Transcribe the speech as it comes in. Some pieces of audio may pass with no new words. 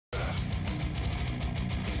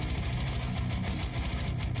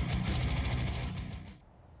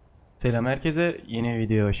Selam herkese, yeni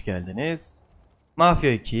videoya hoş geldiniz. Mafia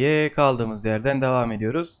 2'ye kaldığımız yerden devam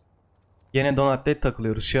ediyoruz. Yine donatlet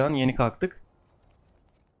takılıyoruz şu an, yeni kalktık.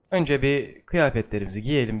 Önce bir kıyafetlerimizi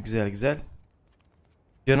giyelim güzel güzel.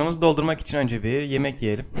 Canımızı doldurmak için önce bir yemek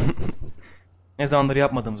yiyelim. Ne zamandır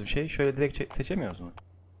yapmadığımız bir şey. Şöyle direkt seçemiyoruz mu?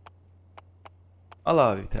 Al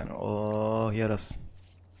abi bir tane. Oh yarasın.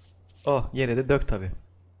 Oh yere de dök tabi.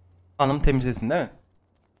 Hanım temizlesin değil mi?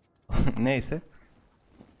 Neyse.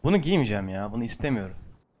 Bunu giymeyeceğim ya, bunu istemiyorum.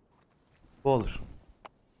 Bu olur.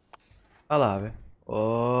 Al abi.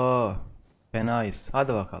 Oo, fenayız.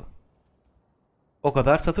 Hadi bakalım. O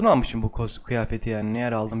kadar satın almışım bu kıyafeti yani. Ne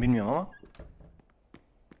yer aldım bilmiyorum ama.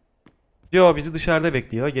 Joe bizi dışarıda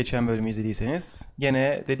bekliyor. Geçen bölümü izlediyseniz.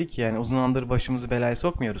 Gene dedik yani uzun zamandır başımızı belaya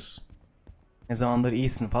sokmuyoruz. Ne zamandır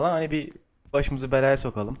iyisin falan. Hani bir başımızı belaya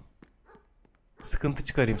sokalım. Sıkıntı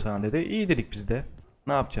çıkarayım sana dedi. İyi dedik biz de.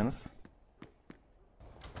 Ne yapacaksınız?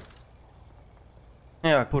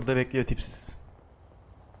 Ne bak burada bekliyor tipsiz.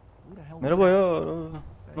 Merhaba ya.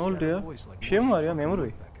 Ne oldu ya? Bir şey mi var ya memur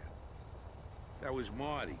bey? That was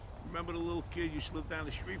Marty. Remember the little kid used to live down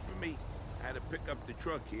the street from me? I had to pick up the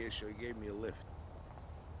truck here, so he gave me a lift.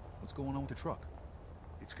 What's going on with the truck?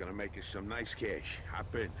 It's gonna make us some nice cash.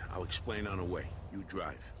 Hop in. I'll explain on the way. You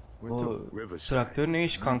drive. Bu traktör ne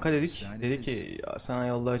iş kanka dedik. Dedi ki ya sana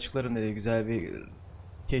yolda açıklarım dedi. Güzel bir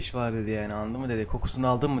keş var dedi yani, anladın mı dedi. Kokusunu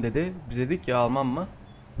aldın mı dedi. Biz dedik ya almam mı?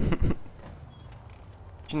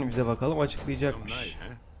 Şimdi bize bakalım açıklayacakmış.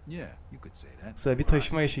 Kısa bir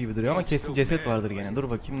taşıma işi gibi duruyor ama kesin ceset vardır gene. Dur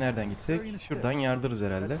bakayım nereden gitsek. Şuradan yardırız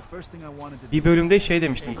herhalde. Bir bölümde şey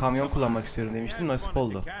demiştim, kamyon kullanmak istiyorum demiştim, nasip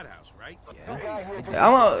oldu.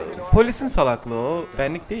 Ama polisin salaklığı o.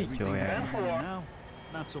 Benlik değil ki o yani.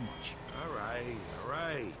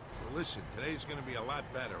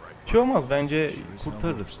 Bir şey olmaz bence,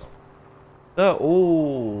 kurtarırız. Da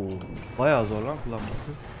ooo bayağı zor lan kullanması.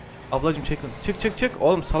 Ablacım çekin. Çık çık çık.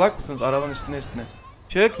 Oğlum salak mısınız arabanın üstüne?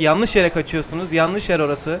 Çık. Yanlış yere kaçıyorsunuz. Yanlış yer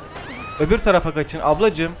orası. Öbür tarafa kaçın.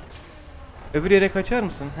 Ablacım. Öbür yere kaçar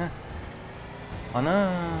mısın? Heh.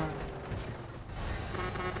 Ana.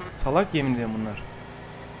 Salak yemin ediyorum bunlar.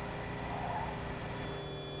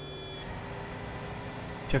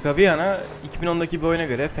 Şaka bir yana 2010'daki bir oyuna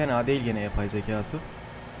göre fena değil gene yapay zekası.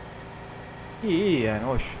 İyi iyi yani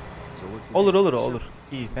hoş. Olur olur olur.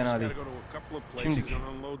 İyi fena değil. Şimdilik.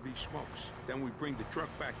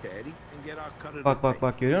 Bak bak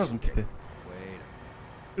bak görüyor musun tipi?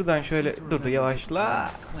 Şuradan şöyle dur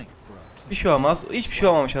yavaşla. Bir şey olmaz. Hiçbir şey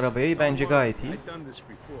olmamış arabaya. Bence gayet iyi.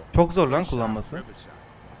 Çok zor lan kullanması.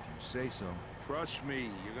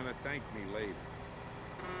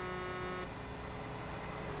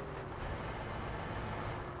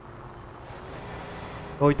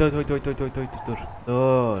 Oy oy oy oy oy oy dur.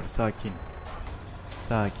 Dur sakin.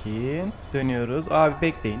 Sakin. Dönüyoruz. Abi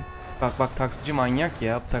bekleyin. Bak bak taksici manyak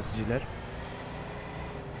ya bu taksiciler.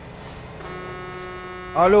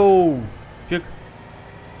 Alo. Çık.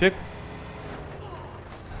 Çık.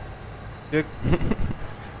 Çık.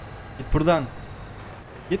 Git buradan.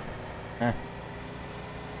 Git. Heh.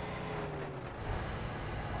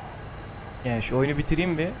 Yani şu oyunu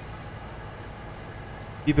bitireyim bir.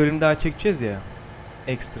 Bir bölüm daha çekeceğiz ya.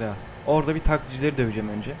 Ekstra. Orada bir taksicileri döveceğim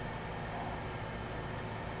önce.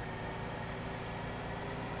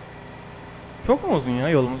 Çok mu uzun ya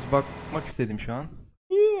yolumuz? Bakmak istedim şu an.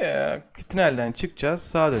 Yeah. Tünelden çıkacağız.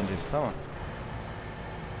 Sağa döneceğiz. Tamam.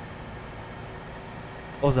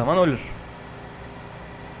 O zaman olur.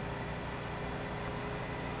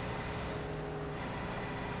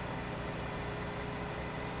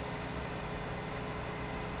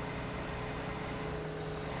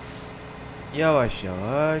 Yavaş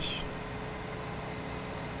yavaş.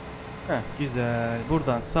 Heh, güzel.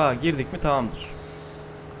 Buradan sağa girdik mi tamamdır.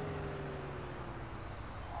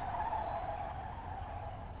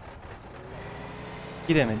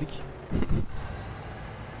 Giremedik.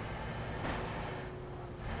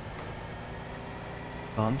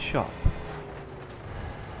 Gun shop.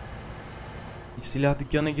 Hiç silah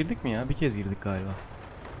dükkanına girdik mi ya? Bir kez girdik galiba.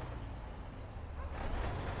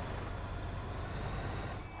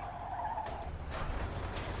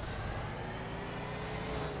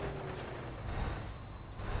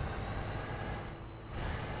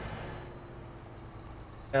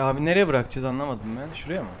 Abi nereye bırakacağız anlamadım ben.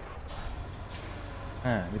 Şuraya mı?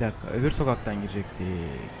 He bir dakika. Öbür sokaktan girecektik.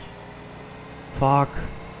 Fuck.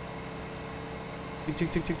 Çık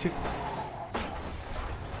çık çık çık çık.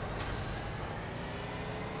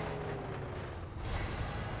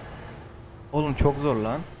 Oğlum çok zor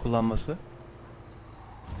lan kullanması.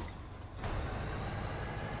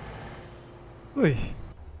 Uy.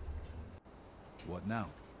 What now?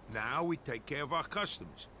 Now we take care of our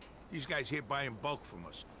customers. These guys here buy in bulk from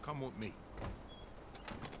us. Come with me.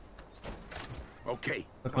 Okay.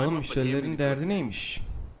 Bakalım müşterilerin derdi neymiş?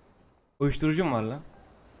 Uyuşturucu mu var lan?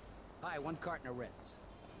 Hi, one carton of Reds.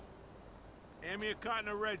 Hand me a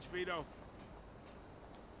carton of Reds, Vito.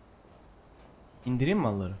 İndireyim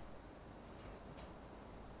malları.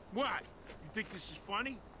 What? You think this is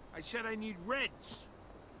funny? I said I need Reds.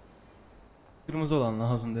 Kırmızı olan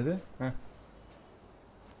lazım dedi. Heh.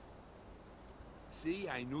 See,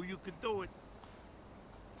 I knew you could do it.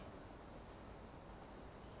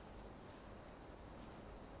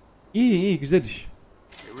 İyi iyi güzel iş.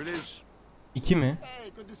 Here it is. 2 mi?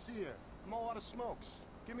 Hey, good to see you. I'm all out of smokes.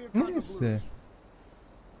 Give me a carton of Neyse. blues.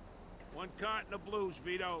 One carton of blues,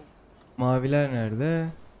 Vito. Maviler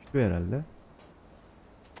nerede? Şu herhalde.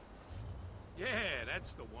 Yeah,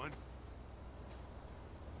 that's the one.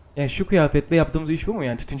 Yani şu kıyafetle yaptığımız iş bu mu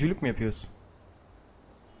yani? Tütüncülük mü yapıyoruz?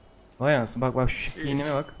 Vay anasını bak bak şu şık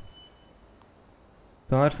giyinime bak.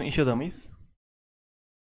 Sanarsın iş adamıyız.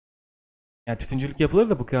 Yani tütüncülük yapılır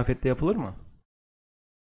da bu kıyafette yapılır mı?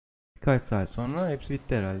 Birkaç saat sonra hepsi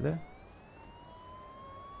bitti herhalde.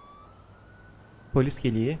 Polis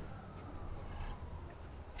geliyor.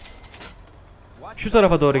 Şu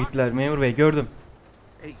tarafa doğru gittiler memur bey gördüm.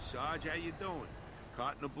 Hey, Sarge, how you doing?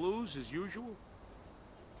 Carton of blues as usual?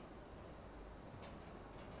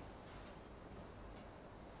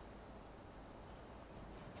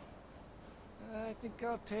 I think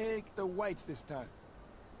I'll take the whites this time.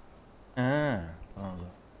 Ha, tamam.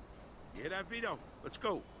 Yeah, that Vito. Let's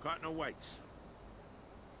go. Carton of whites.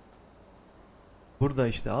 Burada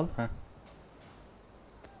işte al. Heh.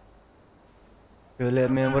 Böyle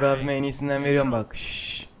memur abime en iyisinden veriyorum bak.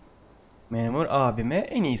 Şşş. Memur abime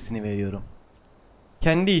en iyisini veriyorum.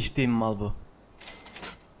 Kendi içtiğim mal bu.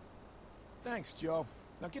 Thanks, Joe.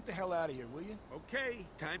 Now get the hell out of here, will you? Okay,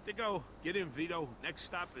 time to go. Get in, Vito. Next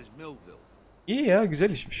stop is Millville. İyi ya güzel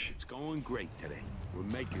işmiş. It's going great today.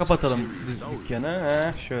 We're making Kapatalım some serious dough. dükkanı.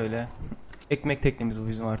 Heh, şöyle. Ekmek teknemiz bu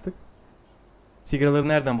bizim artık. Sigaraları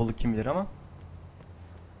nereden bulduk kim bilir ama.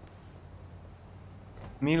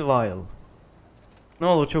 Millville. Ne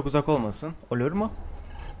olur çok uzak olmasın. Olur mu?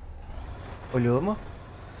 Olur mu?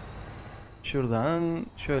 Şuradan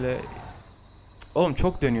şöyle. Cık, oğlum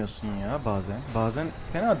çok dönüyorsun ya bazen. Bazen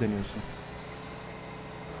fena dönüyorsun.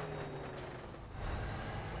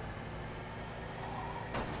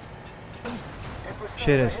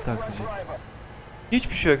 Şerefsiz taksici.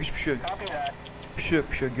 Hiçbir şey yok, hiçbir şey yok. Bir şey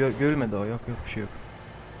yok, bir şey yok. Görülmedi o. Yok, yok bir şey yok.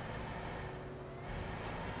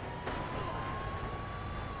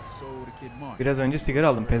 So the kid Mark. Biraz önce sigara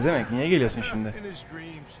aldım. Pezemek. Niye geliyorsun şimdi? In his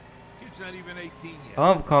dreams. Kid's not even 18 yet.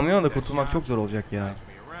 Ama bu kamyonla kurtulmak çok zor olacak ya. Drives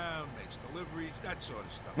me around, makes deliveries, that sort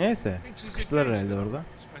of stuff. Neyse. Thinks he's a Sıkıştılar herhalde gangster. orada.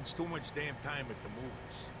 Spends too much damn time at the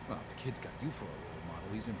movies. Well, if the kid's got you for a role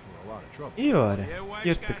model, he's in for a lot of trouble. İyi bari. Yeah, wise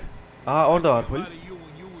Yırttık. guy. Aa orada var A lot polis. of you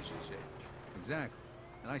when you was his age. Exactly.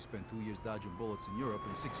 And I spent 2 years dodging bullets in Europe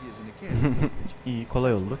and 6 years in the Kansas. İyi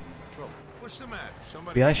kolay oldu. What's the matter?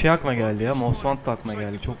 Somebody Bir an şey aklıma geldi ya. Most Wanted aklıma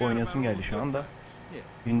geldi. Çok oynayasım geldi şu anda.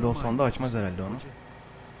 Windows 10'da açmaz herhalde onu.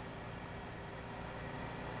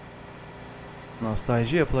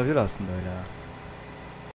 Nostalji yapılabilir aslında öyle ha.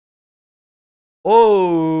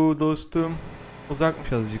 Oo dostum.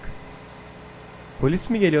 Uzakmış azıcık. Polis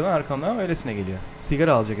mi geliyor lan arkamdan ama öylesine geliyor.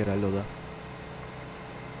 Sigara alacak herhalde o da.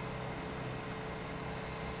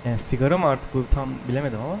 Yani sigara mı artık bu tam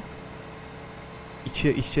bilemedim ama.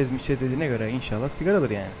 İçeceğiz dediğine göre inşallah sigaradır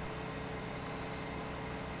yani.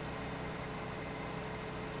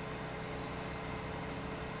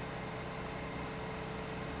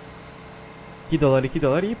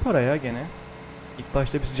 $2 iyi para ya gene. İlk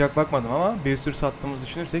başta bir sıcak bakmadım ama bir sürü sattığımızı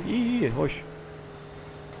düşünürsek iyi hoş.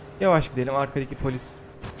 Yavaş gidelim arkadaki polis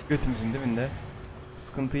götümüzün dibinde.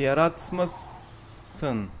 Sıkıntı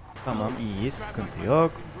yaratmasın. Tamam iyiyiz sıkıntı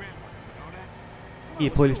yok.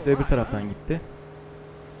 İyi polis de öbür taraftan gitti.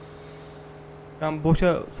 Ben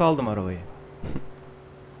boşa saldım arabayı.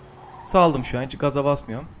 Saldım şu an hiç gaza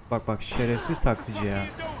basmıyorum. Bak bak şerefsiz taksici ya.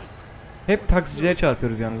 Hep taksicilere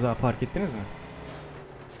çarpıyoruz yalnız ha fark ettiniz mi?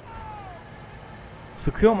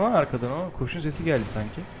 Sıkıyor mu lan arkadan o? Kurşun sesi geldi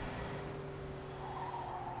sanki.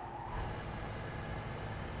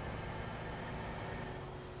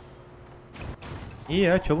 İyi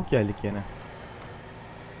ya çabuk geldik yine.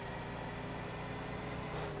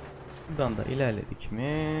 Buradan da ilerledik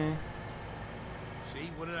mi? See,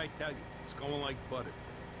 what did I tell you? It's going like butter.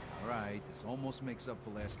 All right, this almost makes up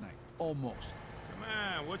for last night. Almost. Come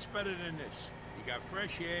on, what's better than this? You got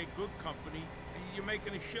fresh air, good company, and you're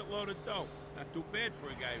making a shitload of dough. Not too bad for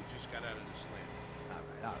a guy who just got out of the slam. All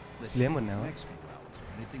right, Slammer ne lan? Next few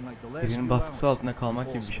hours, anything like the last Birinin few baskısı hours, altında kalmak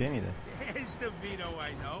gibi bir şey miydi? Here's the Vito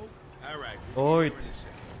I know. All right. Oyt.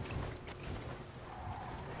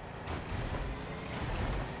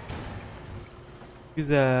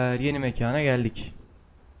 Güzel, yeni mekana geldik.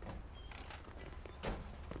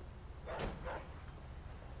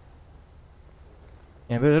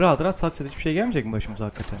 Yani böyle rahat rahat satacağız, hiçbir şey gelmeyecek mi başımıza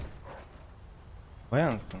hakikaten? Vay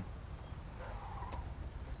anasın.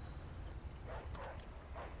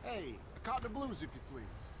 Hey, a carton of blues if you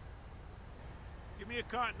please. Give me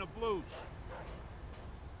a carton of blues.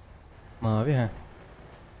 Mavi he.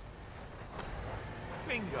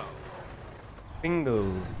 Bingo. Bingo.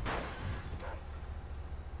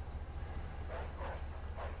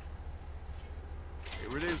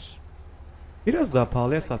 Here it is. Biraz daha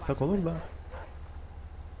pahalıya satsak olur da.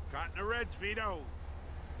 Carton of reds, Vito.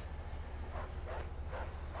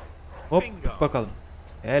 Hop tık bakalım.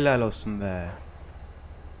 Helal olsun be.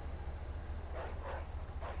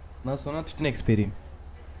 Bundan sonra tütün eksperiyim.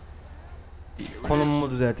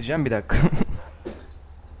 Konumumu düzelteceğim, bir dakika.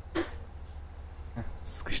 Heh,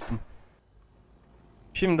 sıkıştım.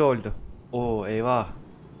 Şimdi oldu. Oo eyvah.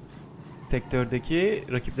 Sektördeki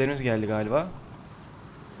rakiplerimiz geldi galiba.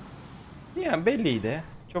 Yani belliydi.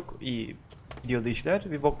 Çok iyi gidiyordu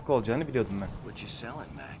işler. Bir bokluk olacağını biliyordum ben. What you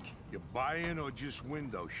selling, Mac? You buying or just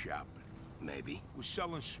window shopping? Maybe. We're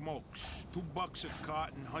selling smokes. $2 a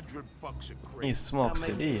carton, $100 a crate. İyi, smokes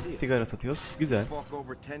dedi, iyi. Sigara satıyoruz. Güzel. Fuck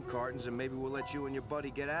over 10 cartons and maybe we'll let you and your buddy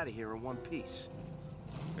get out of here in one piece.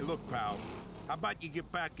 Hey, look, pal. How about you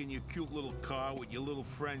get back in your cute little car with your little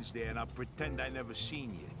friends there and I'll pretend I never seen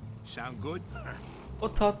you. Sound good?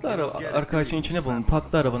 O tatlı arkadaşın içine bulun.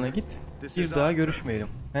 Tatlı arabana git. Bir daha görüşmeyelim.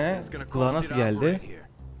 He? Kulağa nasıl geldi?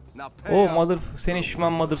 O senin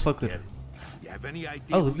şişman motherfucker.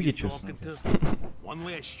 Al, hızlı geçiyorsun. One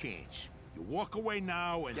last chance. You walk away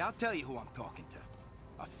now and Yeah, I'll tell you who I'm talking to.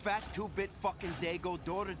 A fat two-bit fucking dago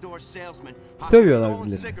door-to-door salesman Sövüyorlar stolen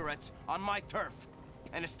birbirlerini. cigarettes on my turf.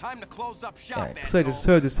 And it's time to close up shop. Yani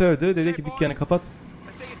kısacası sövdü. Dedi ki dükkanı kapat.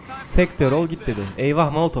 Sektör ol git dedi.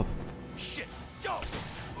 Eyvah Molotov. Shit, Joe.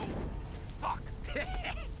 Fuck.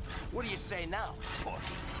 What do you say now,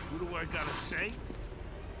 Porky? what do I gotta say?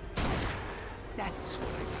 That's what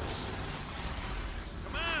I got.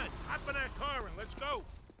 Come on, hop in that car and let's go.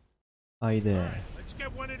 Haydi. Let's get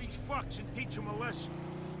one of these fucks and teach them a lesson.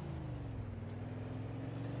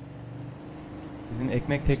 Bizim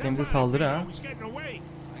ekmek teknemize saldırı ha. He's getting away. I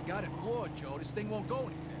got it floored, Joe. This thing won't go any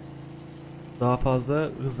faster. Daha fazla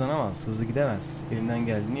hızlanamaz, hızlı gidemez. Elimden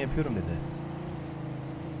geldiğini yapıyorum dedi.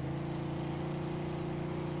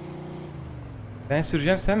 Ben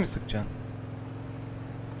süreceğim, sen mi sıkacaksın?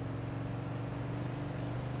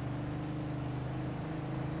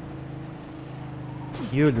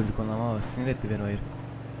 İyi öldürdük onu ama sinir etti beni o herif.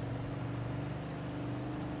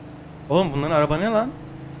 Oğlum bunların araba ne lan?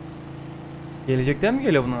 Gelecekten mi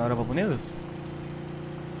geliyor bunların araba? Bu ne hız?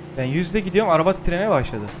 Ben 100'de gidiyorum, araba titremeye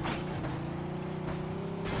başladı.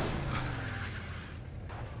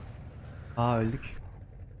 Aa, öldük.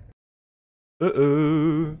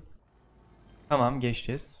 Tamam,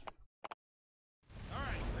 geçeceğiz.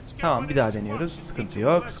 Tamam, bir daha deniyoruz. Sıkıntı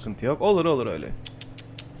yok, sıkıntı yok. Olur öyle.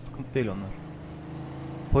 Sıkıntı değil onlar.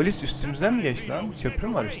 Polis üstümüzden mi geçti lan? Köprü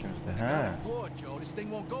mü var üstümüzde? He. Floored, Joe. This thing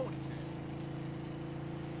won't go any faster.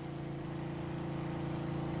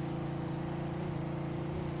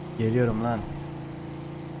 Geliyorum lan.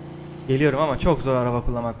 Geliyorum ama çok zor araba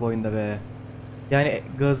kullanmak bu oyunda be. Yani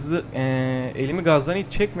elimi gazdan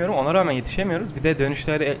hiç çekmiyorum, ona rağmen yetişemiyoruz. Bir de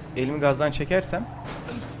dönüşlerde elimi gazdan çekersem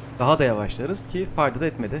daha da yavaşlarız ki fayda da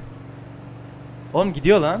etmedi. Oğlum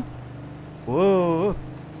gidiyor lan. Oo.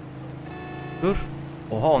 Dur.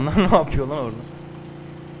 Oha, onlar ne yapıyor lan orada?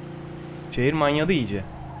 Şehir manyadı iyice.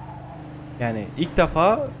 Yani ilk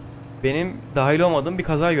defa benim dahil olmadığım bir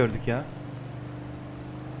kaza gördük ya.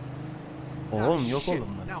 Oğlum yok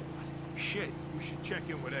oğlum lan. Now what? Shit, we should check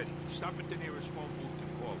in with Eddie. Stop at the nearest phone booth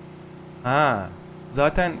and call him. Ha,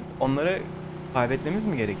 zaten onları kaybetmemiz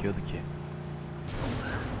mi gerekiyordu ki?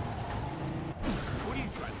 What are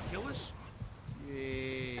you trying to kill us?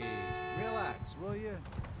 Jeez. Relax, will you?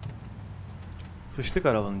 Sıçtık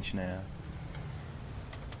arabanın içine ya.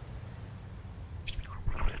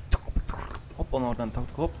 Hop, onu oradan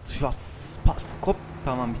taktık, hop, şas, pas, hop,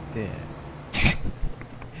 tamam bitti.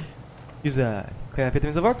 Güzel.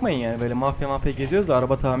 Kıyafetimize bakmayın yani, böyle mafya geziyoruz da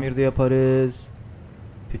araba tamirde yaparız.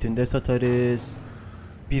 Tütünde satarız.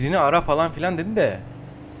 Birini ara falan filan dedi de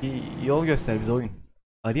bir yol göster bize oyun.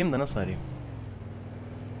 Arayayım da nasıl arayayım?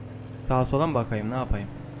 Sağa sola mı bakayım, ne yapayım?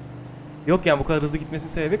 Yok yani, bu kadar hızlı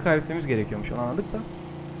gitmesinin sebebi kaybetmemiz gerekiyormuş, onu anladık da.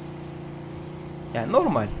 Yani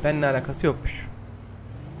normal. Benimle alakası yokmuş.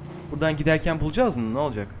 Buradan giderken bulacağız mı? Ne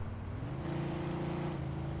olacak?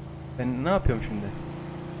 Ben ne yapıyorum şimdi?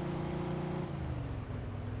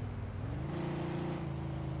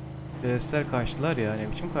 Polisler kaçtılar ya.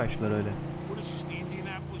 Ne biçim kaçtılar öyle? What is this, the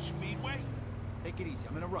Indianapolis Speedway? Take it easy.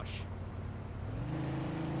 I'm in a rush.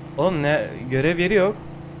 Oğlum ne görev yeri yok.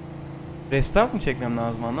 Restart mı çekmem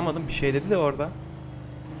lazım anlamadım. Bir şey dedi de orada.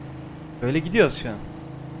 Böyle gidiyoruz şu an.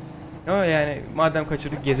 Ama yani madem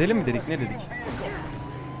kaçırdık gezelim mi dedik ne dedik?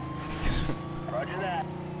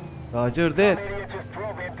 Roger that.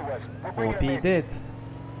 OP that.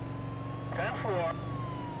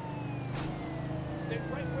 Stay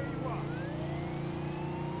right where you are.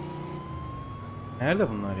 Nerede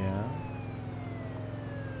bunlar ya?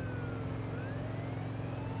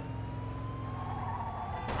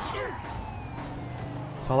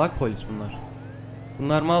 Salak polis bunlar.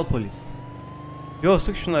 Bunlar mal polis. Yo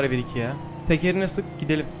sık şunlara bir iki ya. Tekerine sık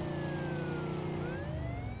gidelim.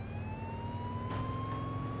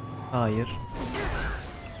 Hayır.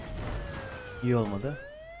 İyi olmadı.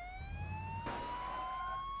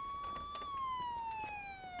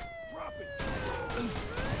 Drop it.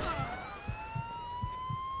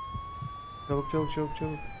 Çabuk çabuk çabuk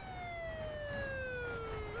çabuk.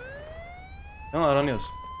 Ama aranıyoruz.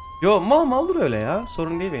 Yo mal olur öyle ya.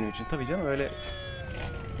 Sorun değil benim için. Tabii canım öyle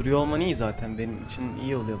duruyor olman iyi zaten. Benim için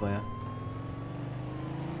iyi oluyor baya.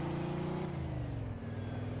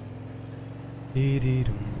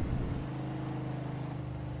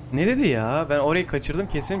 Ne dedi ya? Ben orayı kaçırdım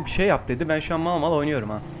kesin bir şey yap dedi. Ben şu an mal oynuyorum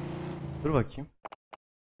ha. Dur bakayım.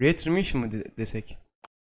 Retribution mı desek?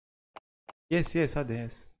 Yes yes hadi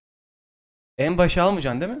yes. En başa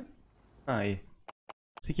almayacaksın değil mi? Ha iyi.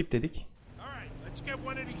 Skip dedik. All right, let's get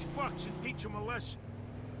one of these fucks and teach him a lesson.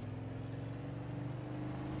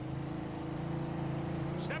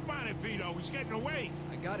 Step on it, Vito. He's getting away.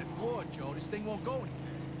 I got it floored, Joe. This thing won't go any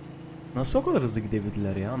faster. Nasıl o kadar hızlı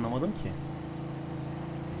gidebildiler ya? Anlamadım ki.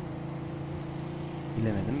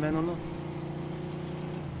 Bilemedim ben onu.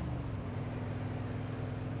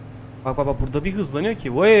 Bak bak bak burada bir hızlanıyor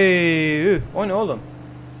ki. Vay! O ne oğlum?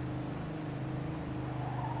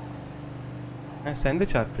 Sen de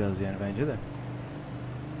çarp biraz yani bence de.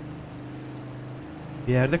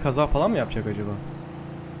 Bir yerde kaza falan mı yapacak acaba?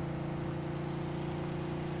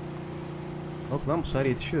 Yok lan bu sefer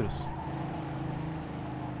yetişiyoruz.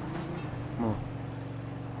 Mu.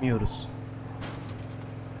 Miyoruz.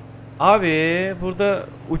 Abi burada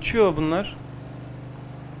uçuyor bunlar.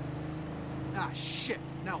 Ah, shit.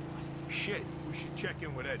 Now what? Shit, we should check in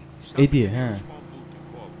with Eddie. Eddie, Somebody he. use phone booth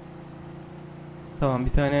to call him. Tamam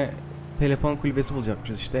bir tane telefon kulübesi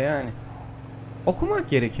bulacakmışız işte yani. Okumak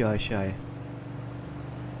gerekiyor aşağıya.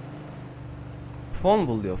 Fon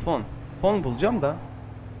bul diyor fon. Fon bulacağım da.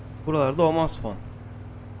 Buralarda olmaz fon.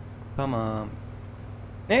 Tamam.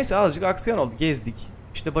 Neyse azıcık aksiyon oldu gezdik.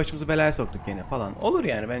 İşte başımızı belaya soktuk yine falan. Olur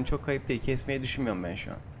yani ben çok kayıp değil. Kesmeyi düşünmüyorum ben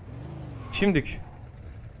şu an. Şimdik.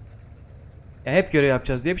 Ya hep görev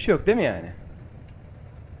yapacağız diye bir şey yok değil mi yani?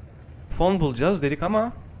 Fon bulacağız dedik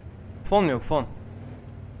ama fon yok fon.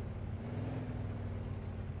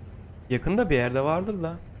 Yakında bir yerde vardır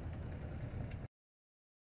da.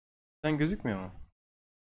 Sen gözükmüyor mu?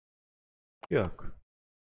 Yok.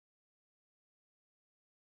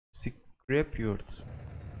 Scrapyard.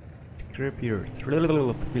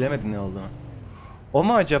 Bilemedim ne olduğunu. O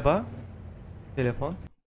mu acaba? Telefon.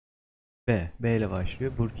 B ile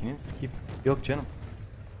başlıyor. Burki'nin skip. Yok canım.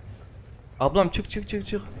 Ablam çık çık çık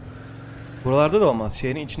çık. Buralarda da olmaz.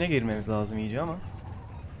 Şehrin içine girmemiz lazım iyice ama.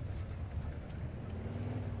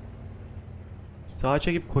 Sağa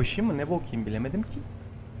çekip koşayım mı? Ne bakayım bilemedim ki.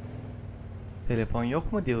 Telefon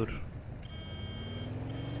yok mu diyor.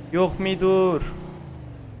 Yok mudur?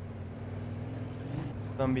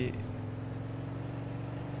 Buradan bir...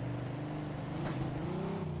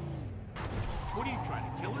 What are you trying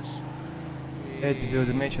to kill us? Evet bizi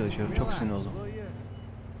öldürmeye çalışıyorum. Çok sinir oldum. Will ya?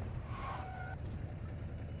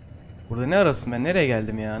 Burada ne arasın ben? Nereye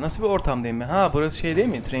geldim ya? Nasıl bir ortamdayım ben? Ha burası şey değil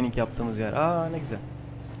mi? Training yaptığımız yer. Aa ne güzel.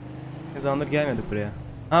 Ne zamandır gelmedik buraya.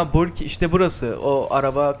 Ha Burki işte burası. O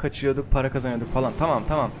araba kaçırıyorduk, para kazanıyorduk falan. Tamam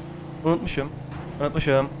tamam. Unutmuşum.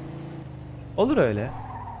 Olur öyle.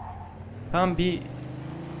 Tamam bir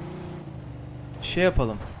şey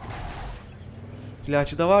yapalım.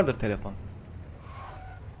 Silahçıda vardır telefon.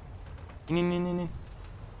 İn.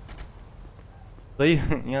 Dayı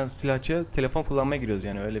ya silahçıya telefon kullanmaya giriyoruz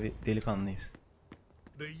yani öyle bir delikanlıyız.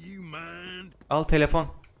 Do you mind? Al telefon.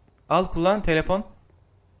 Al kullan telefon.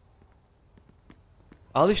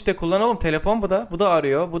 Al işte kullan oğlum telefon bu da. Bu da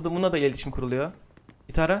arıyor. Buna da iletişim kuruluyor.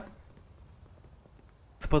 Git ara.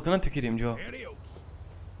 Sıfatına tüküreyim Joe. Adios.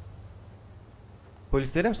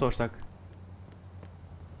 Polislere mi sorsak?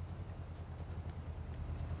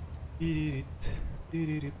 Diririt,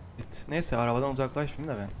 diririt. Neyse arabadan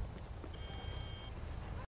uzaklaşmayayım da ben.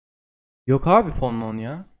 Yok abi fonla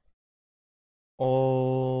ya.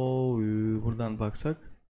 Oo, buradan baksak.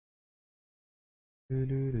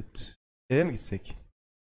 Diririt. Eve mi gitsek?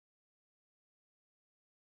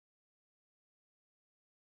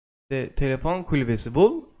 Telefon kulübesi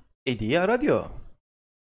bul. Eddie'yi ara diyor.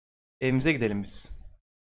 Evimize gidelim biz.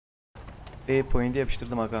 Point'i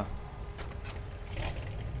yapıştırdım aga.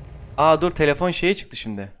 Aa dur, telefon şeye çıktı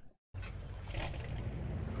şimdi.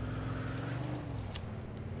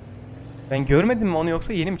 Ben görmedim mi onu,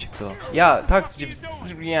 yoksa yeni mi çıktı o? Ya taksici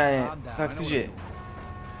yani taksici.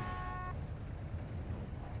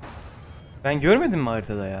 Ben görmedim mi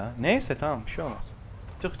haritada ya? Neyse tamam, bir şey olmaz.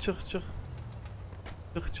 Çık çık çık.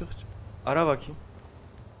 Çık çık çık. Ara bakayım.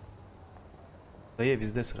 Dayı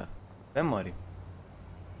bizde sıra. Ben mi arayayım?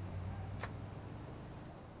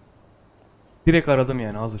 Direkt aradım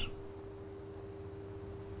yani, hazır.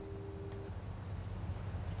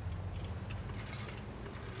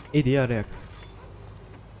 Eddie'yi arayak.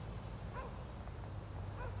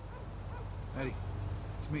 Eddie,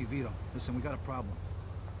 it's me, Vito. Listen, we got a problem.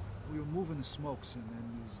 We were moving the smokes, and then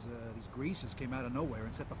these greasers came out of nowhere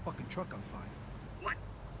and set the fucking truck on fire. What?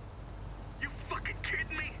 You fucking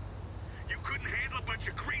kidding me? You couldn't handle a bunch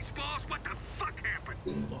of grease balls? What the fuck happened?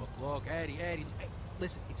 Look, Eddie, hey,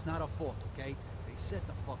 listen, it's not our fault, okay? They set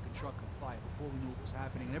the fucking truck on fire before we knew it was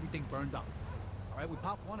happening, and everything burned up. All right, we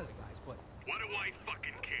popped one of the guys, but... What do I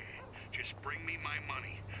fucking care? Just bring me my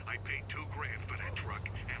money. I paid $2 grand for that truck,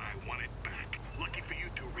 and I want it back. Lucky for you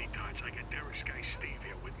two retards, I got Derek's guy Steve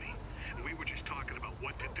here with me. And we were just talking about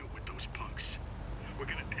what to do with those punks. We're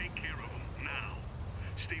gonna take care of them now.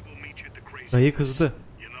 Steve will meet you at the crazy... Dayı kızdı.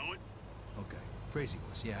 You know it? Okay, Crazy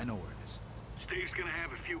Horse, yeah, I know where it is. Steve's gonna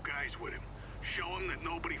have a few guys with him. Show him that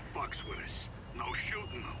nobody fucks with us. No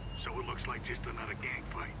shooting though, so it looks like just another gang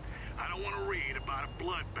fight. I don't want to read about a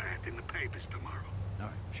bloodbath in the papers tomorrow. All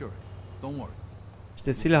right, sure. Don't worry.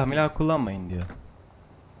 İşte silah milah kullanmayın diyor.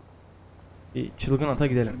 Bir çılgın ata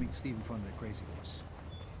We're gonna gidelim. meet Steve in front of the Crazy Horse.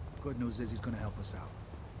 Good news is he's gonna help us out.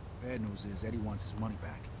 Bad news is Eddie wants his money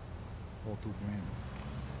back. All $2 grand.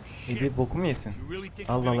 Eddie boku mu yesin? You really think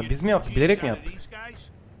Allah we're gonna Allah, biz mi get yaptık? the Bilerek mi cheese out of yaptık? these guys? I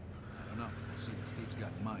don't know. We'll see what Steve's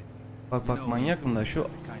got in mind. Bak bak, manyak bunlar. Şu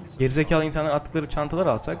gerizekalı insanların attıkları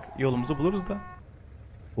çantaları alsak yolumuzu buluruz da.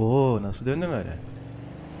 Oo, nasıl döndüm öyle?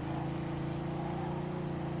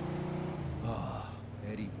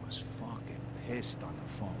 Eddie was fucking pissed on the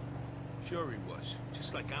phone. Sure he was.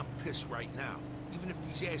 Just like I'm pissed right now. Even if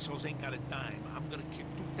these assholes ain't got a dime, I'm gonna kick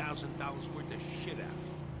 $2,000 worth of shit out of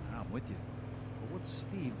them. I'm with you. But what's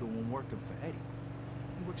Steve doing working for Eddie?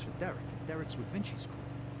 He works for Derek, and Derek's with Vinci's crew.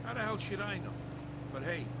 How the hell should I know? But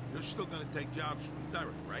hey, you're still gonna take jobs from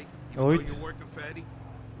Derek, right? Even Oh, though it's- you're working for Eddie?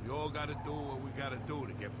 We all gotta do what we gotta do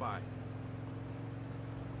to get by.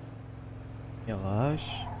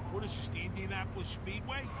 Yavaş. What is this, the Indianapolis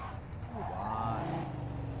Speedway? What?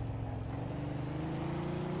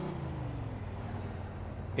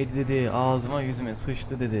 Eddie dedi ağzıma yüzüme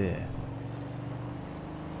sıçtı dedi.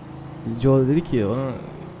 Joe dedi ki onu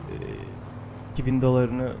 2000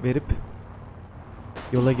 dolarını verip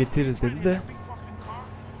yola getiririz dedi de.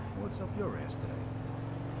 What's up your ass today?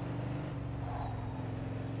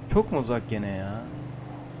 Çok mu uzak gene ya?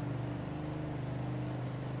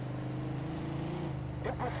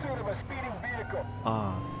 In pursuit of a speeding vehicle.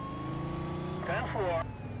 Aa. 10-4.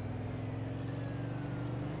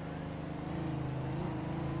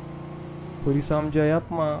 Polis amca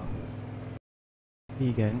yapma.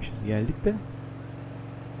 İyi gelmişiz, geldik de.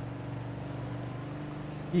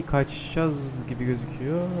 İyi kaçacağız gibi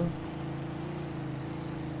gözüküyor.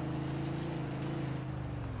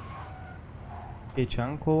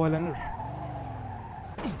 Geçen kovalanır.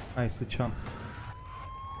 Ay sıçam.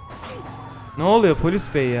 Ne oluyor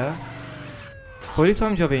polis bey ya? Polis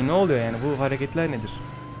amca bey ne oluyor yani, bu hareketler nedir?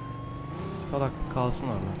 Salaklık kalsın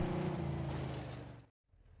orada.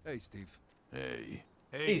 Hey, Steve. Hey.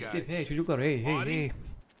 Hey Steve, hey çocuklar, hey hey hey.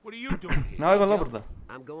 What are you doing here? Ne var lan burada?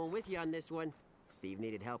 I'm going with you on this one. Steve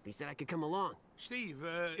needed help. He said I could come along. Steve,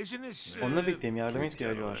 isn't this... Onunla birlikteyim, yardıma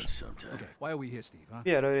ihtiyacı var. Okay, why are we here, Steve, huh?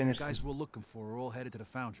 Bir ara The öğrenirsin. guys we're looking for are all headed to the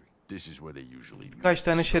foundry. This is where they usually meet. Birkaç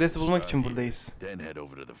tane şeresi bulmak için buradayız. Then head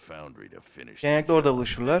over to the foundry to finish. Genellikle orada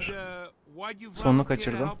buluşurlar. Why'd you Sonunu volunteer to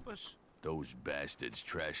kaçırdım. help us? Those bastards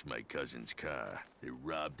trashed my cousin's car. They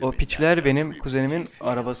robbed him O and piçler knocked benim out three kuzenimin of his teeth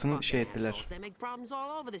out. arabasını şey ettiler. They make problems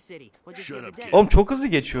all over the city. What'd you Shut take a up, day? kid. Oğlum çok hızlı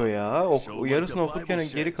geçiyor ya. So O what yarısını the okurken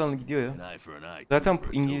Bible geri kalanı says, gidiyor ya. an eye for an eye, Zaten tooth for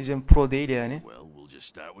a tooth. İngilizcem pro değil yani. Well, we'll just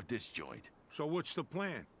start with this joint. So what's the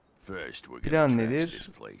plan? First, we're gonna Plan trash nedir? this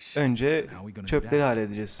place. Önce çöpleri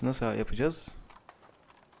halledeceğiz. Nasıl yapacağız?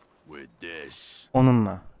 With this.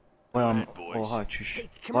 Onunla. Oha çüş.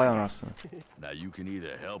 Vay anasını. Now you can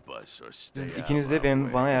either help us or stay Siz out ikiniz de of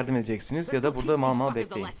our bana way. yardım edeceksiniz ya da burada mal mal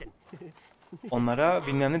bekleyin. Onlara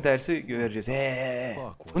bilmem ne dersi vereceğiz.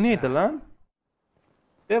 Bu neydi lan?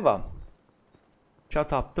 Devam.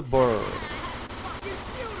 Shut up the bird.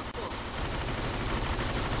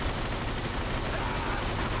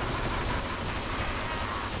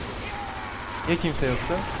 Ya kimse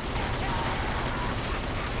yoksa?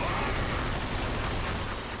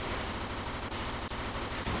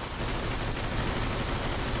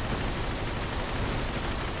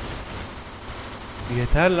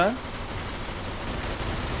 Yeter lan.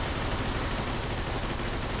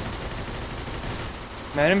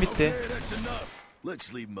 Mermim bitti. Okay, that's enough.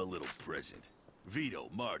 Let's leave him a little present. Vito,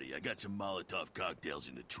 Marty, I got some Molotov cocktails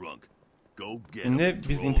in the trunk. Go get 'em Şimdi and biz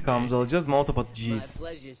throw 'em intikamımızı in. alacağız. Molotof atacağız.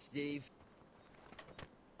 pleasure, Steve.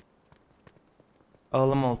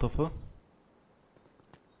 Alalım molotofu.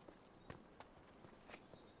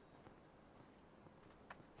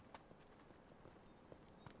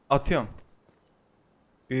 Atıyorum.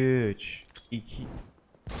 3 2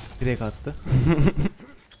 direkt attı.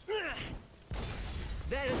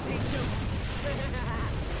 That'll teach him.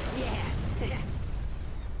 Yeah.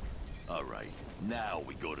 All right,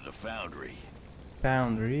 now we go to the foundry. Get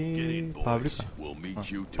Foundry in, boys. fabrika. We'll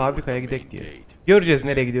meet you two Fabrikaya at the gidek main diyor. gate. Göreceğiz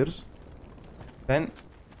nereye gidiyoruz. Ben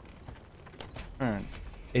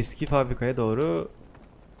eski fabrikaya doğru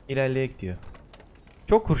ilerleyek diyor.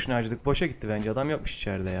 Çok kurşun harcadık. Boşa gitti bence. Adam yokmuş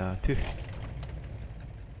içeride ya. Tüh.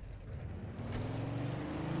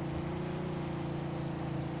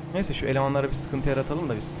 Neyse şu elemanlara bir sıkıntı yaratalım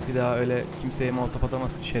da biz. Bir daha öyle kimseye molotof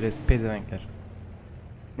atamasın. Şerefsiz pezevenkler.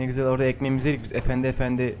 Ne güzel orada ekmeğimizi yedik biz. Efendi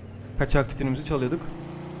efendi kaçak tütünümüzü çalıyorduk.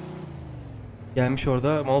 Gelmiş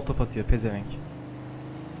orada molotof atıyor pezevenk.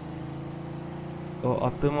 O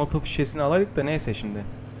attığı molotof şişesini alaydık da neyse şimdi.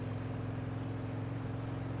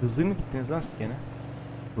 Hızlı mı gittiniz lan siz gene?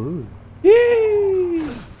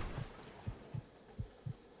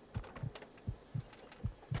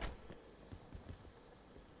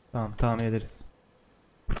 Tamam tahmin ederiz.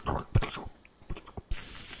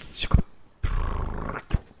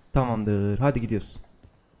 Tamamdır. Hadi gidiyoruz.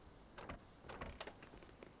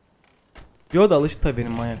 Yo da alıştı tabii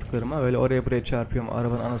benim manyaklıklarıma. Öyle oraya buraya çarpıyorum.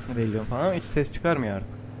 Arabanın anasını belliyorum falan ama hiç ses çıkarmıyor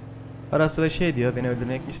artık. Ara sıra şey diyor. Beni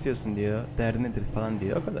öldürmek mi istiyorsun diyor. Derdi nedir falan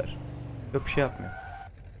diyor. O kadar. Yok bir şey yapmıyor.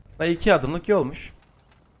 Ve 2 adımlık yolmuş.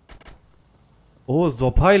 Oo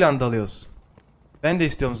zopayla dalıyoruz. Ben de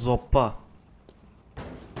istiyorum zoppa.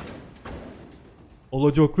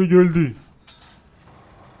 Alacaklı geldi.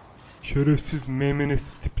 Şerefsiz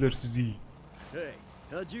memenesiz tipler sizi. Hey,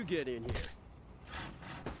 how'd you get in here?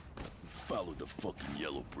 Follow the fucking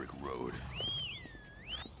yellow brick road.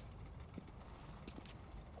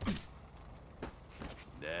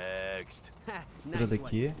 Next.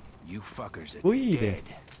 Buradaki. You fuckers are Bu iyiydi.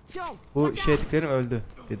 Bu şeytiklerim öldü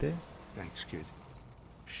dedi. Thanks, kid.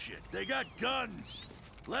 Shit, they got guns.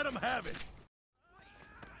 Let them have it.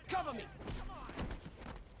 Cover me.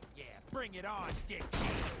 Yeah, bring it on, dick cheese.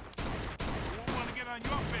 Won't want to get on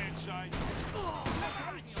your bad side.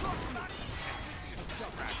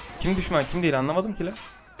 Kim düşman kim değil anlamadım ki lan.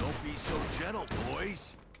 Don't be so gentle,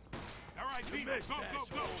 boys. All right, You Vito, missed, go, go,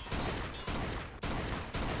 asshole. go.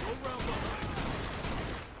 Go round behind.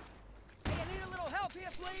 Hey, I need a little help here,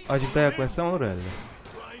 please. Azıcık daha yaklaşsam olur herhalde. Try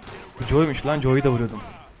and get Bu Joy'muş lan, Joy'u da vuruyordum. I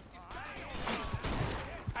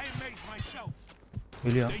amazed myself.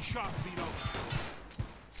 Ölüyor. Stay sharp, Vito.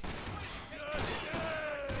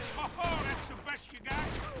 Oh, that's the best you got.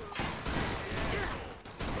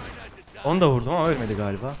 Onu da vurdum ama ölmedi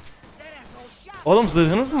galiba. Oğlum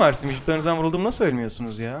zırhınız mı var sizin? Vücutlarınızdan vuruldum nasıl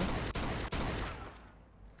ölmüyorsunuz ya?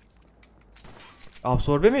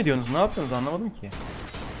 Absorbe mi ediyorsunuz? Ne yapıyorsunuz? Anlamadım ki.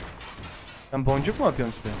 Ben boncuk mu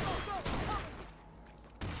atıyorum size?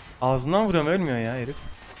 Ağzından vuruyorum ölmüyor ya herif.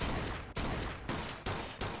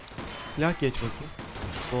 Silah geç bakayım.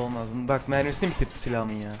 Bu olmaz. Bak mermisini bitirdi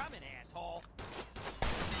silahımın ya.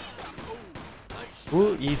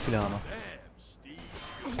 Bu iyi silah ama.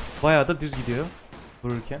 Bayağı da düz gidiyor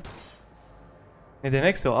vururken. Ne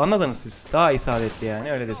demekse o anladınız siz. Daha isabetli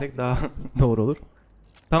yani öyle desek daha doğru olur.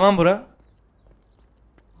 Tamam bura.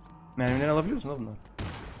 Mermileri alabiliyorsun da bunlar.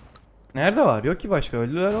 Nerede var? Yok ki başka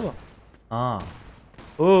öldüler oğlum. Aa.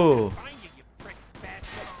 Oo.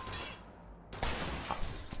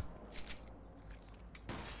 As.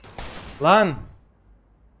 Lan.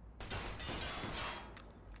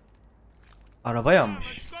 Araba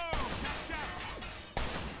yanmış.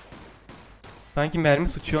 Sanki mermi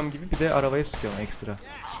sıçıyorum gibi bir de arabaya sıkıyorum ekstra.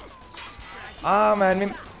 Aa,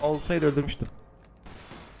 mermim olsaydı öldürmüştüm.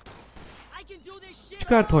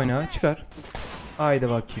 Çıkart oyna, çıkar. Haydi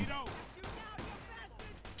bakayım.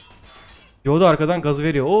 Joe da arkadan gazı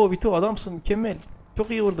veriyor. Oo Vito, adamsın, mükemmel.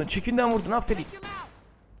 Çok iyi vurdun. Çükünden vurdun, aferin.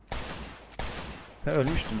 Sen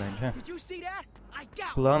ölmüştün bence. Heh.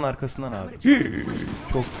 Kulağın arkasından abi.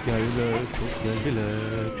 Çok geldiler, çok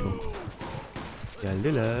geldiler, çok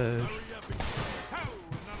geldiler.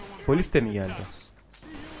 Polis de mi geldi?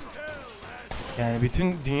 Yani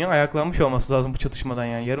bütün dünya ayaklanmış olması lazım bu çatışmadan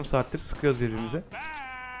yani. Yarım saattir sıkıyoruz birbirimize.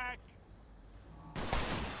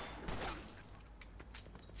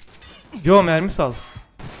 Joe, mermi sal.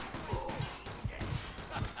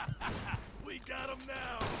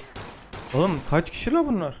 Oğlum kaç kişi la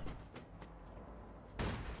bunlar?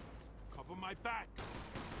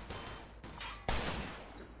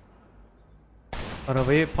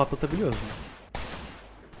 Arabayı patlatabiliyoruz mu?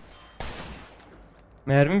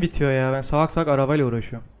 Mermim bitiyor ya. Ben salak salak arabayla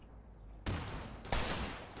uğraşıyorum.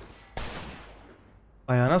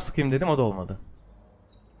 Ayağına sıkayım dedim, o da olmadı.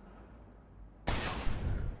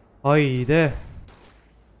 Haydi.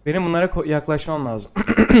 Benim bunlara yaklaşmam lazım.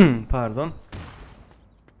 Pardon.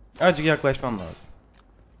 Azıcık yaklaşmam lazım.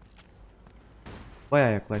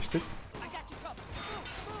 Bayağı yaklaştık.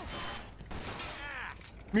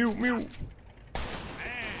 Miu miu.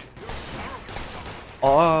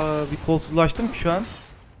 Aa, bir kolsuzlaştım ki şu an.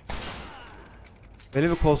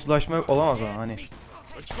 Böyle bir kolsuzlaşma olamaz ama hani.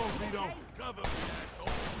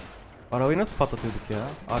 Arabayı nasıl patlatıyorduk ya?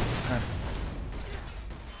 Arka.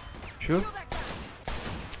 Şu.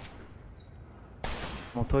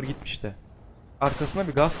 Motor gitmiş de. Arkasında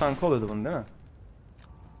bir gaz tankı oluyordu bunun, değil mi?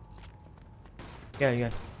 Gel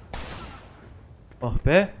gel. Oh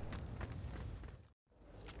be.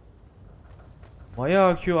 Vay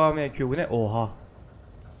AQ AMQ, bu ne? Oha.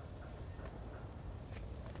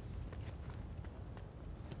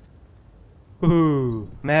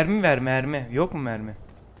 Mermi ver, mermi. Yok mu mermi?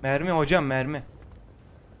 Mermi hocam, mermi.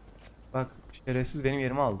 Bak şerefsiz benim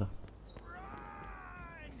yerimi aldı.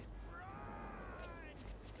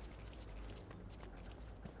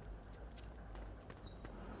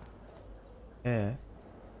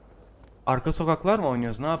 Arka sokaklar mı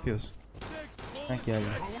oynuyoruz? Ne yapıyoruz? Heh, geldi.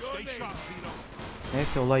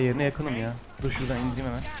 Neyse, olay yerine yakınım ya. Dur şuradan indireyim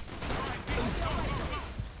hemen.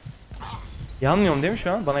 Yanmıyorum değil mi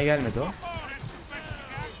şu an? Bana gelmedi o.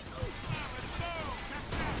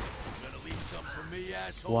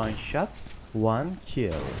 One shot, one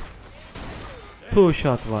kill. Two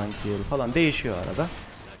shot, one kill falan değişiyor arada.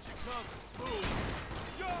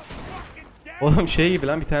 Oğlum şey gibi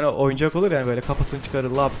lan, bir tane oyuncak olur yani, böyle kafasını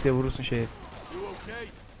çıkarır laps diye vurursun şeye.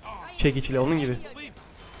 Çekiçle, onun gibi.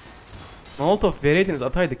 Molotov vereydiniz,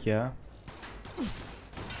 ataydık ya.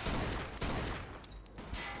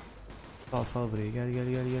 Sal burayı, gel gel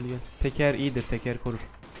gel gel gel. Teker iyidir, teker korur.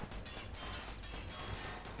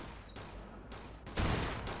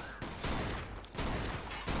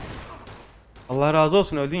 Allah razı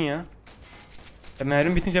olsun, öldün ya.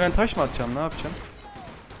 Mermim bitince ben taş mı atacağım, ne yapacağım?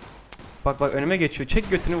 Cık, bak bak önüme geçiyor. Çek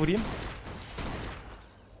götünü vurayım.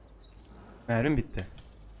 Mermim bitti.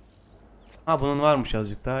 Ha, bunun varmış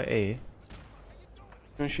azıcık daha, iyi.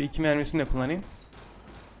 Şu iki mermisini de kullanayım.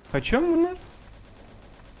 Kaçıyor mu bunlar?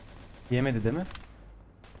 Yemedi değil mi?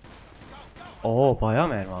 Oo, bayağı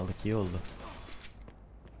mermi aldık, iyi oldu.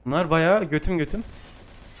 Bunlar bayağı götüm götüm.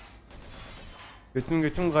 Götüm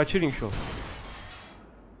götüm kaçırın şu.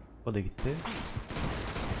 O da gitti.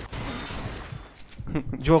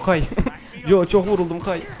 Joe kay. Joe çok vuruldum,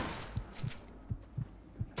 kay.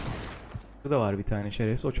 Burada var bir tane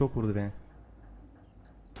şerefsiz, o çok vurdu beni.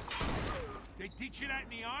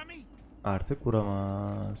 Artık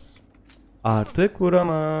vuramaz. Artık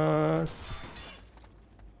vuramaz.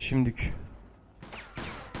 Şimdik.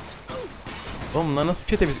 Oğlum bunlar nasıl bir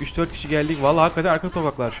çete, biz 3-4 kişi geldik. Vallahi hakikaten arka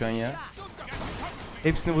sokaklar şu an ya.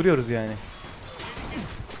 Hepsini vuruyoruz yani.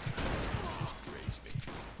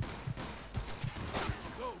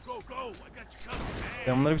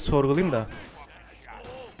 Ben bunları bir sorgulayayım da.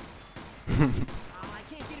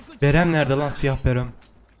 Berem nerede lan, siyah berem?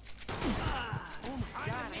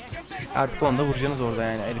 Artık onu da vuracaksınız orada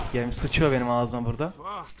yani. Elif gelmiş sıçıyor benim ağzıma burada.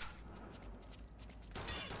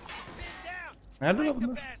 Nerede lan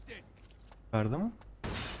bunlar? Yukarıda mı?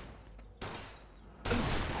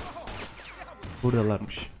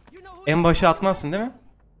 Buradalarmış. En başa atmazsın değil mi?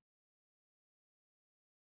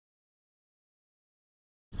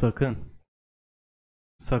 Sakın.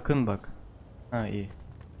 Sakın bak. Ha, iyi.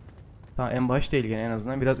 Tamam, en baş değil gene, en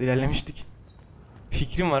azından biraz ilerlemiştik.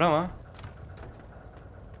 Fikrim var ama.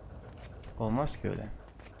 Olmaz ki öyle.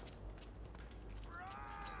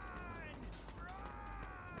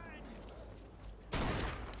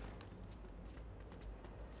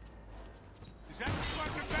 Is that the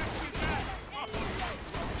fucking best you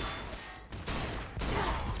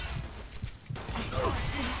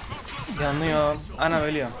got? Yanıyor. Ana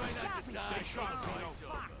ölüyor.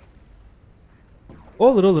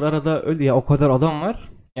 Olur olur, arada öyle ya, o kadar adam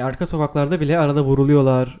var. Ya arka sokaklarda bile arada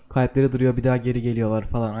vuruluyorlar. Kalpleri duruyor, bir daha geri geliyorlar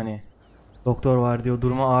falan hani. Doktor var diyor,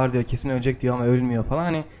 durumu ağır diyor, kesin ölecek diyor ama ölmüyor falan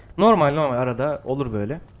hani. Normal arada olur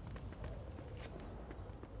böyle.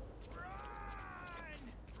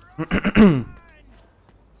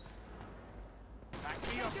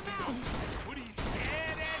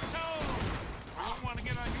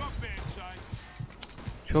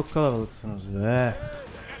 Çok kalabalıksınız be.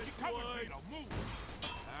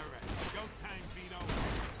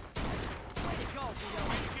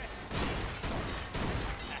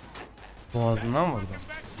 Boğazından vurdu.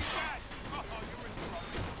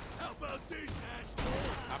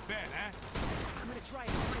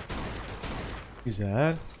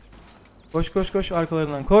 Güzel. Koş koş koş,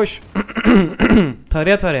 arkalarından koş.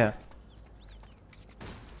 Taraya taraya.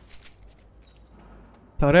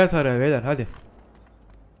 Taraya taraya beyler, hadi.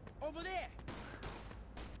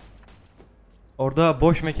 Orada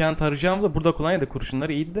boş mekan tarayacağımızda burada kullanıyorduk,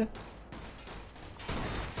 kurşunları iyiydi de.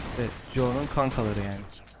 Evet, Joe'nun kankaları yani.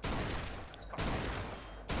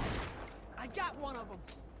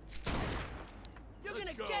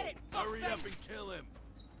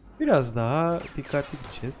 Biraz daha dikkatli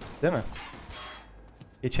gideceğiz, değil mi?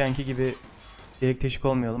 Geçenki gibi delik teşik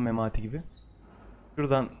olmayalım, memati gibi.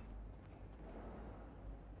 Şuradan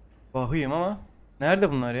bakayım ama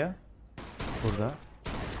nerede bunlar ya? Burada.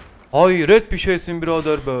 Hayret bir şeysin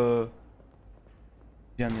birader be.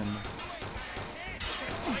 Gideceğim yanına.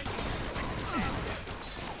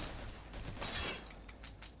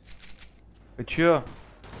 Kaçıyor.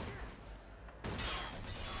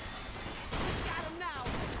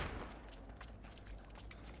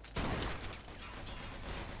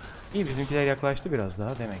 İyi, bizimkiler yaklaştı biraz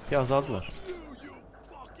daha, demek ki azaldılar.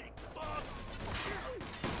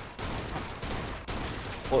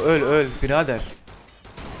 O öl birader.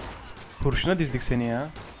 Kurşuna dizdik seni ya.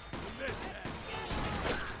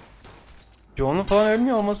 Joe'nun falan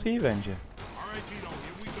ölmüyor olması iyi bence.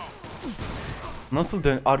 Nasıl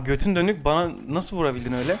götün dönük, bana nasıl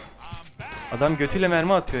vurabildin öyle? Adam götüyle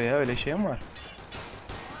mermi atıyor ya, öyle şey mi var?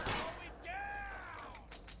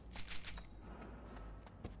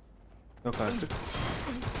 Yok artık.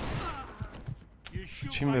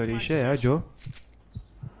 Sıçayım böyle işe ya Joe.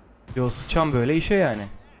 Joe sıçam böyle işe yani.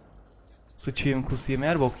 Sıçayım kusayım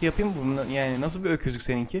her boku yapayım bunu yani, nasıl bir öküzlük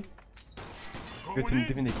seninki? Götünün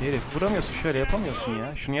dibindeki herif. Vuramıyorsun, şöyle yapamıyorsun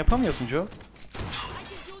ya. Şunu yapamıyorsun Joe.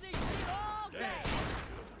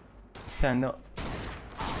 Sen de...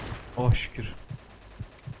 Oh şükür.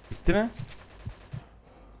 Bitti mi?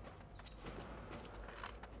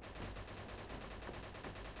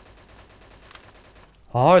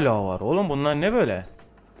 Hala var. Oğlum bunlar ne böyle?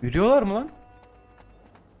 Yürüyorlar mı lan?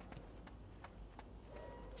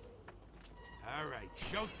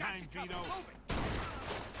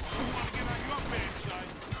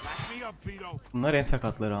 Bunlar en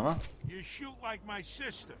sakatları ama.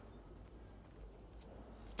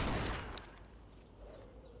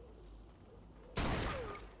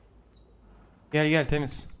 Gel gel,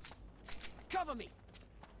 temiz.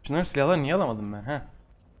 Şunların silahları niye alamadım ben? He.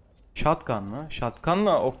 Shotgun mı?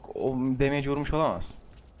 Shotgun'la o damage vurmuş olamaz.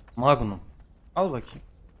 Magnum. Al bakayım.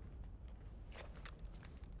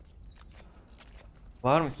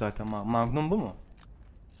 Varmış zaten Magnum, bu mu?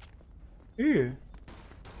 İyi.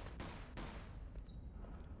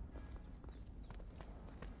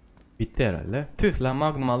 Bitti herhalde. Tüh lan,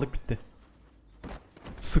 Magnum aldık, bitti.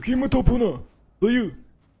 Sıkayım mı topunu? Dayı.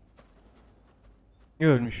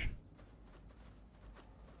 Ölmüş.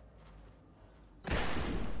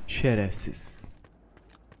 Şerefsiz.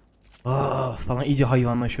 Ah falan, iyice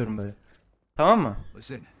hayvanlaşıyorum böyle. Tamam mı?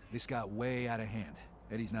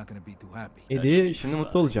 Eddie şimdi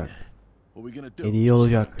mutlu olacak. Eddie iyi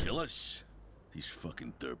olacak. These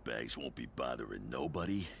fucking dirtbags won't be bothering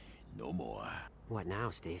nobody no more. What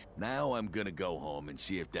now, Steve? Now I'm gonna go home and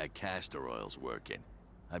see if that castor oil's working.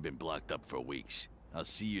 I've been blocked up for weeks. I'll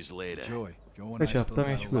see yous later. Kaç hafta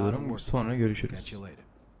meşgul olurum, sonra görüşürüz.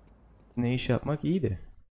 Ne iş yapmak iyiydi.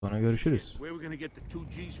 Sonra görüşürüz.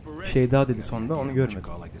 Bir şey daha dedi sonunda, onu görmedim.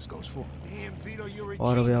 O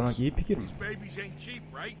arabayı almak iyi fikir mi?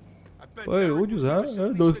 Vay ucuz ha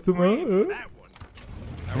dostum ha.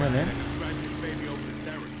 Ne lan?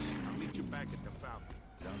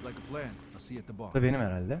 Bu da benim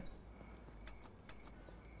herhalde.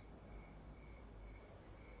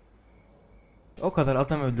 O kadar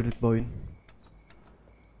adam öldürdük bu oyun.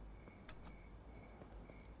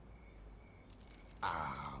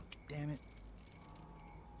 Damn it.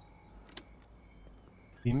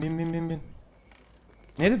 Bin.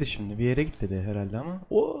 Ne dedi şimdi? Bir yere git dedi herhalde ama.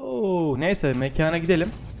 Oo, neyse mekana gidelim.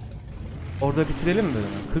 Orada bitirelim mi bölümü?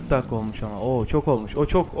 40 dakika olmuş ama. Oo, çok olmuş.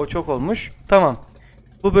 O çok olmuş. Tamam.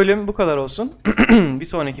 Bu bölüm bu kadar olsun. Bir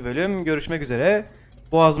sonraki bölüm görüşmek üzere.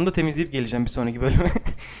 Boğazımda temizleyip geleceğim bir sonraki bölüme.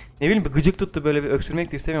 Ne bileyim bir gıcık tuttu, böyle bir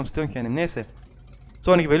öksürmek de istemiyorum, tutuyorum kendimi. Neyse.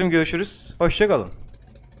 Sonraki bölüm görüşürüz. Hoşça kalın.